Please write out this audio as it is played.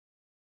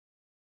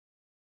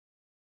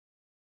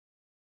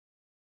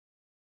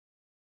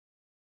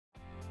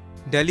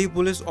Delhi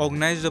police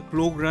organized a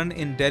Plog Run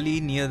in Delhi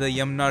near the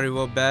Yamuna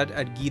river bed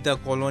at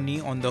Geeta Colony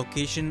on the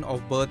occasion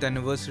of birth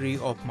anniversary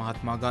of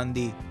Mahatma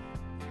Gandhi.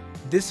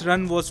 This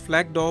run was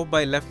flagged off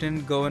by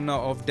Lieutenant Governor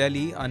of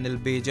Delhi, Anil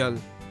Baijal.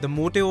 The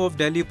motive of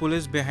Delhi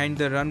police behind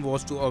the run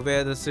was to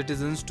aware the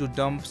citizens to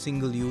dump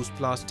single-use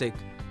plastic.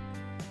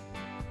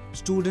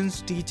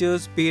 Students,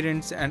 teachers,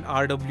 parents and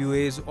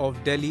RWAs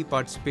of Delhi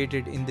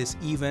participated in this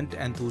event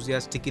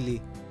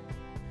enthusiastically.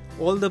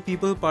 All the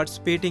people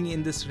participating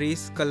in this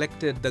race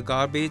collected the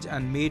garbage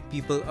and made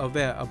people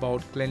aware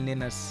about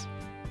cleanliness.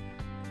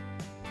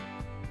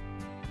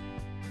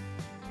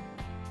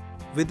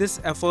 With this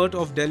effort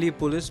of Delhi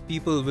police,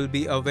 people will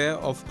be aware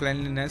of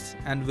cleanliness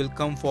and will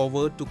come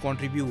forward to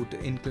contribute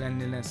in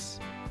cleanliness.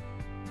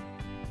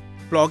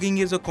 Plogging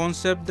is a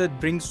concept that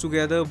brings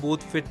together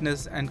both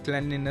fitness and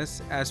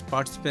cleanliness as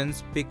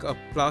participants pick up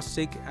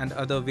plastic and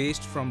other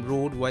waste from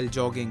road while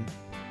jogging.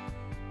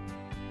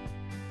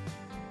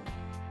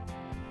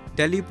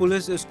 Delhi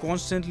police is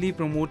constantly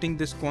promoting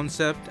this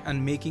concept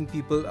and making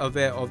people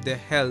aware of their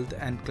health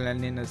and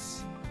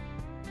cleanliness.